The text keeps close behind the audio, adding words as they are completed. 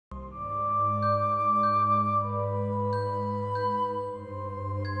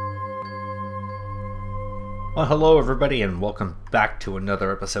Well, hello everybody, and welcome back to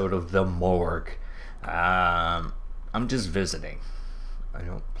another episode of The Morgue. I'm just visiting. I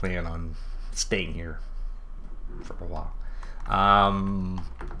don't plan on staying here for a while.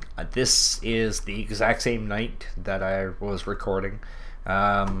 This is the exact same night that I was recording.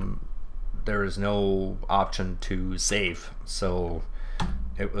 There is no option to save, so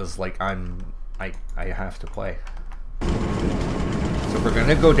it was like I have to play. So we're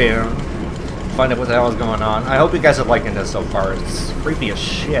gonna go down, find out what the hell is going on. I hope you guys are liking this so far. It's creepy as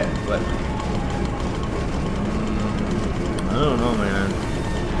shit, but I don't know, man.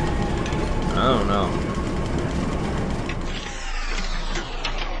 I don't know.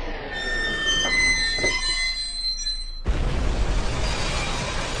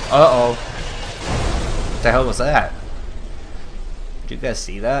 Uh-oh. What the hell was that? Did you guys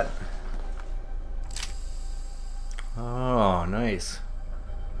see that? Oh, nice.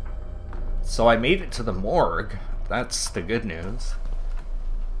 So I made it to the morgue. That's the good news.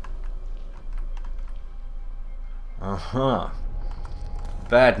 Uh-huh.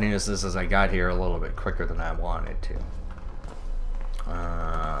 Bad news is I got here a little bit quicker than I wanted to.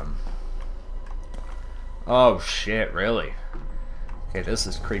 Oh shit, really? Okay, this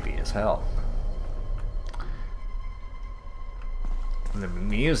is creepy as hell. And the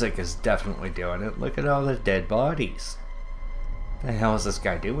music is definitely doing it. Look at all the dead bodies. What the hell is this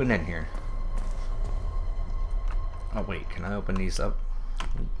guy doing in here? Oh wait, can I open these up?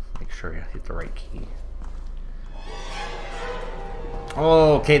 Make sure I hit the right key.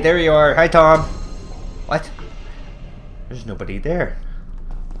 Oh, okay, there you are. Hi, Tom. What? There's nobody there.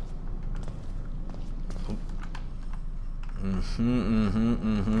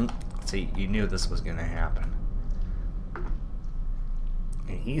 See, you knew this was gonna happen.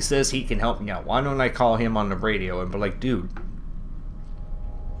 And he says he can help me out. Why don't I call him on the radio and be like, dude.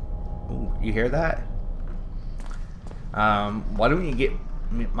 Ooh, you hear that? Why don't you get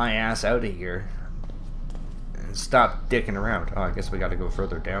my ass out of here and stop dicking around? Oh, I guess we gotta go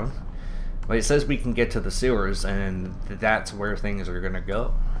further down. Well, it says we can get to the sewers, and that's where things are gonna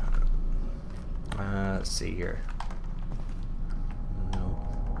go. Let's see here.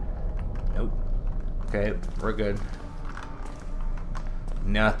 Nope. Okay, we're good.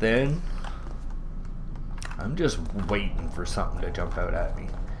 Nothing. I'm just waiting for something to jump out at me.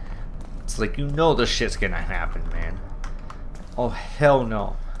 It's like, you know this shit's gonna happen, man. Oh, hell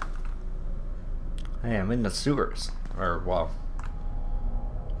no. Hey, I'm in the sewers. Or, well,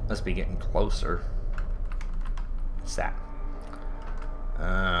 must be getting closer. What's that?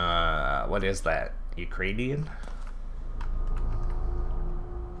 What is that? Ukrainian?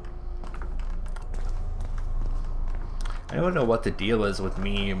 I don't know what the deal is with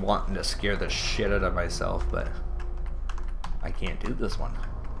me wanting to scare the shit out of myself, but I can't do this one.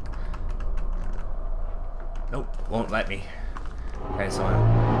 Nope, won't let me. Okay, so I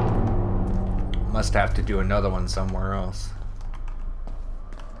must have to do another one somewhere else.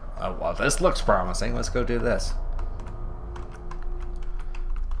 Oh, well, this looks promising. Let's go do this.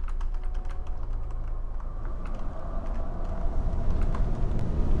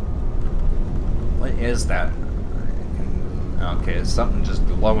 What is that? Okay, it's something just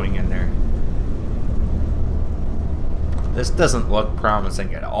glowing in there. This doesn't look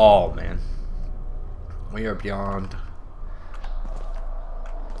promising at all, man. We are beyond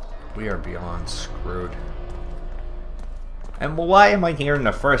screwed. And why am I here in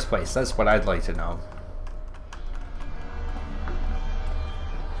the first place? That's what I'd like to know.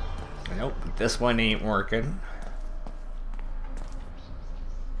 Nope, this one ain't working.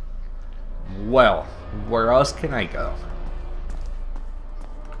 Well, where else can I go?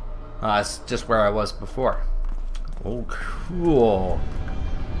 It's just where I was before. Oh, cool.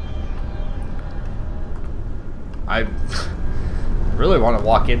 I really want to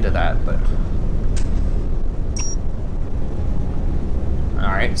walk into that, but...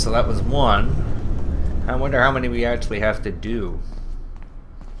 Alright, so that was one. I wonder how many we actually have to do.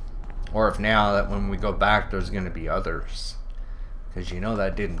 Or if now that when we go back there's going to be others. Because you know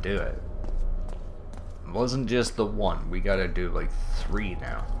that didn't do it. It wasn't just the one. We got to do like 3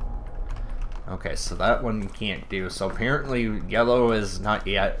 now. Okay, so that one you can't do. So apparently yellow is not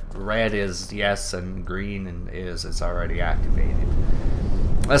yet, red is yes, and green is it's already activated.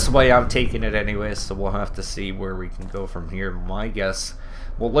 That's the way I'm taking it anyway, so we'll have to see where we can go from here. My guess,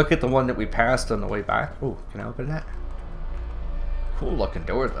 we'll look at the one that we passed on the way back. Oh, can I open that? Cool looking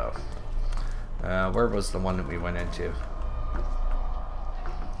door though. Where was the one that we went into?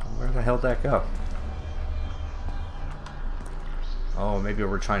 Where the hell did that go? Oh, maybe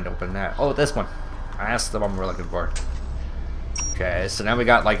we're trying to open that. Oh, this one. That's the one we're looking for. Okay, so now we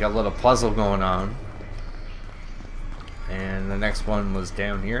got like a little puzzle going on. And the next one was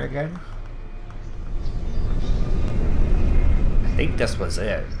down here again. I think this was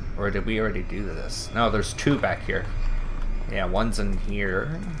it. Or did we already do this? No, there's two back here. Yeah, one's in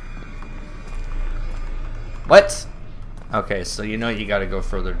here. What? Okay, so you know you gotta go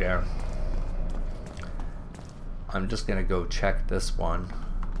further down. I'm just gonna go check this one.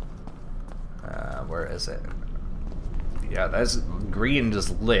 Where is it? Yeah, that's green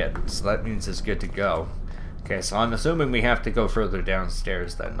just lit, so that means it's good to go. Okay, so I'm assuming we have to go further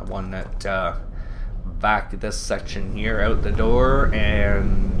downstairs then. The one that back this section here, out the door,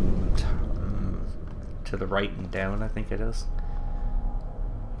 and to the right and down, I think it is.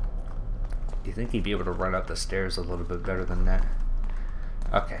 Do you think he'd be able to run up the stairs a little bit better than that?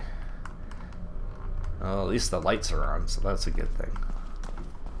 Okay. Well, at least the lights are on, so that's a good thing.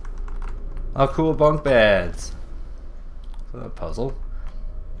 Oh, cool bunk beds. Is that a puzzle?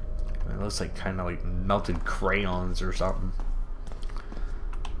 It looks like kind of like melted crayons or something.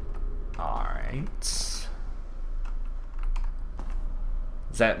 Alright. Is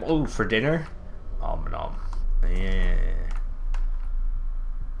that, oh, for dinner? Nom. Yeah.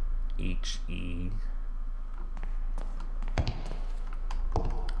 H-E.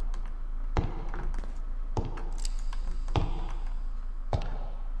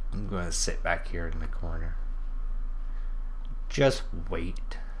 I'm going to sit back here in the corner. Just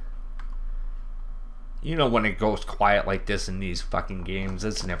wait. You know when it goes quiet like this in these fucking games,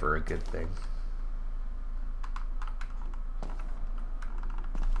 it's never a good thing.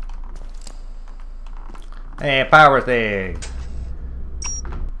 Hey, power thing!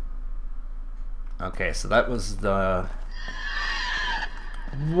 Okay, so that was the...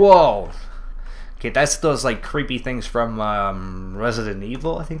 Whoa! Okay, that's those like creepy things from Resident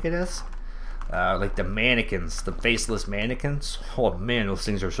Evil, I think it is. Like the mannequins, the faceless mannequins. Oh man, those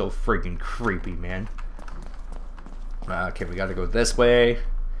things are so freaking creepy, man. Okay, we gotta go this way.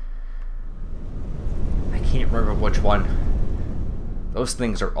 I can't remember which one. Those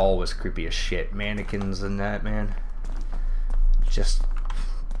things are always creepy as shit. Mannequins and that, man. Just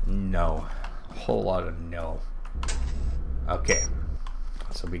no. A whole lot of no. Okay.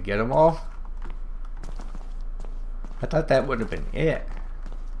 So we get them all. I thought that would have been it.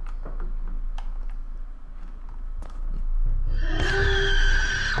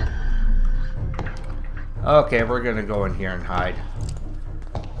 Okay, we're gonna go in here and hide.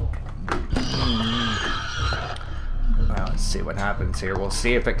 Well, let's see what happens here. We'll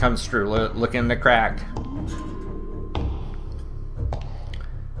see if it comes through. Look in the crack.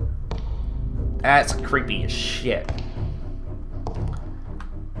 That's creepy as shit.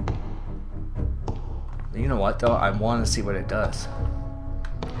 You know what though? I want to see what it does.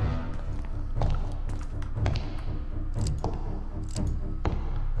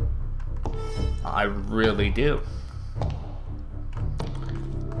 I really do.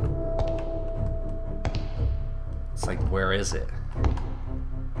 It's like, where is it?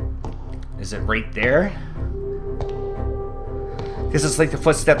 Is it right there? Because it's like the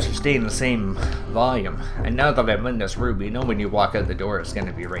footsteps are staying the same volume. And now that I'm in this room, you know when you walk out the door, it's going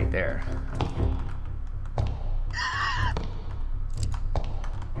to be right there.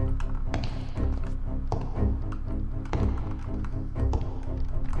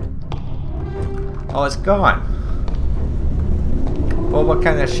 Oh, it's gone. Well, what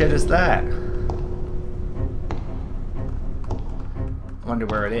kind of shit is that? I wonder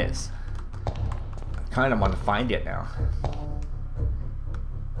where it is. I kind of want to find it now.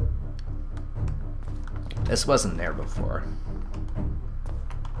 This wasn't there before.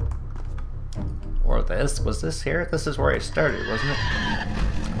 Or this. Was this here? This is where I started, wasn't it?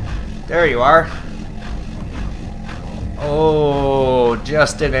 There you are. Oh,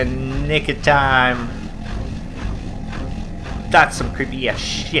 just in a nick of time. That's some creepy ass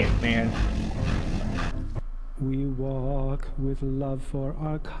shit, man. We walk with love for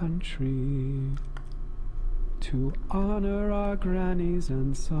our country, to honor our grannies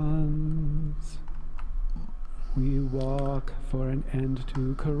and sons. We walk for an end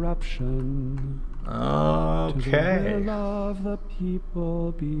to corruption. Okay. To the will of the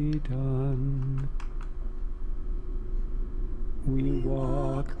people be done. We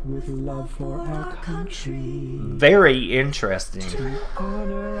walk with love for our country. Very interesting. To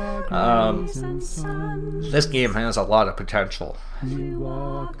honor our grannies and sons. This game has a lot of potential. We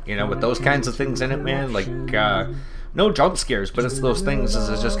walk You know, with those kinds of things in it, man, like no jump scares, but it's those things is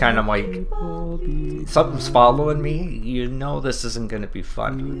it's just kind of like something's following me. You know this isn't going to be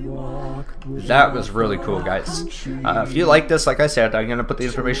fun. That was really cool, guys. If you like this, like I said, I'm going to put the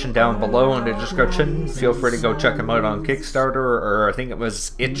information down below in the description. Feel free to go check them out on Kickstarter, or I think it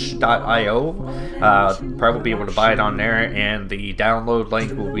was itch.io. Probably be able to buy it on there, and the download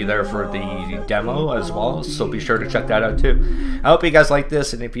link will be there for the demo as well, so be sure to check that out too. I hope you guys liked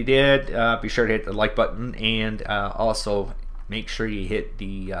this, and if you did, be sure to hit the like button, and also make sure you hit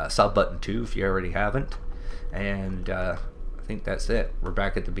the sub button too if you already haven't. And I think that's it. We're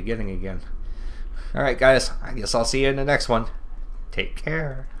back at the beginning again. Alright guys, I guess I'll see you in the next one. Take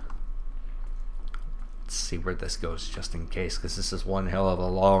care. Let's see where this goes just in case, because this is one hell of a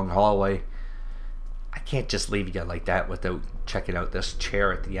long hallway. I can't just leave you like that without checking out this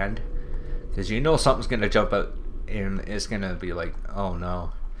chair at the end, because you know something's going to jump out and it's going to be like, oh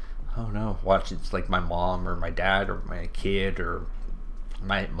no. Oh no, watch, it's like my mom or my dad or my kid or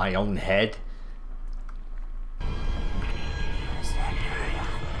my own head.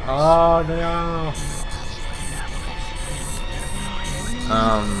 Oh no.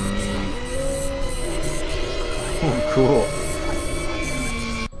 Oh, cool.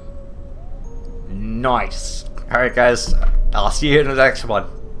 Nice. Alright guys, I'll see you in the next one.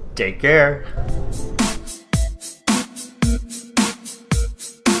 Take care.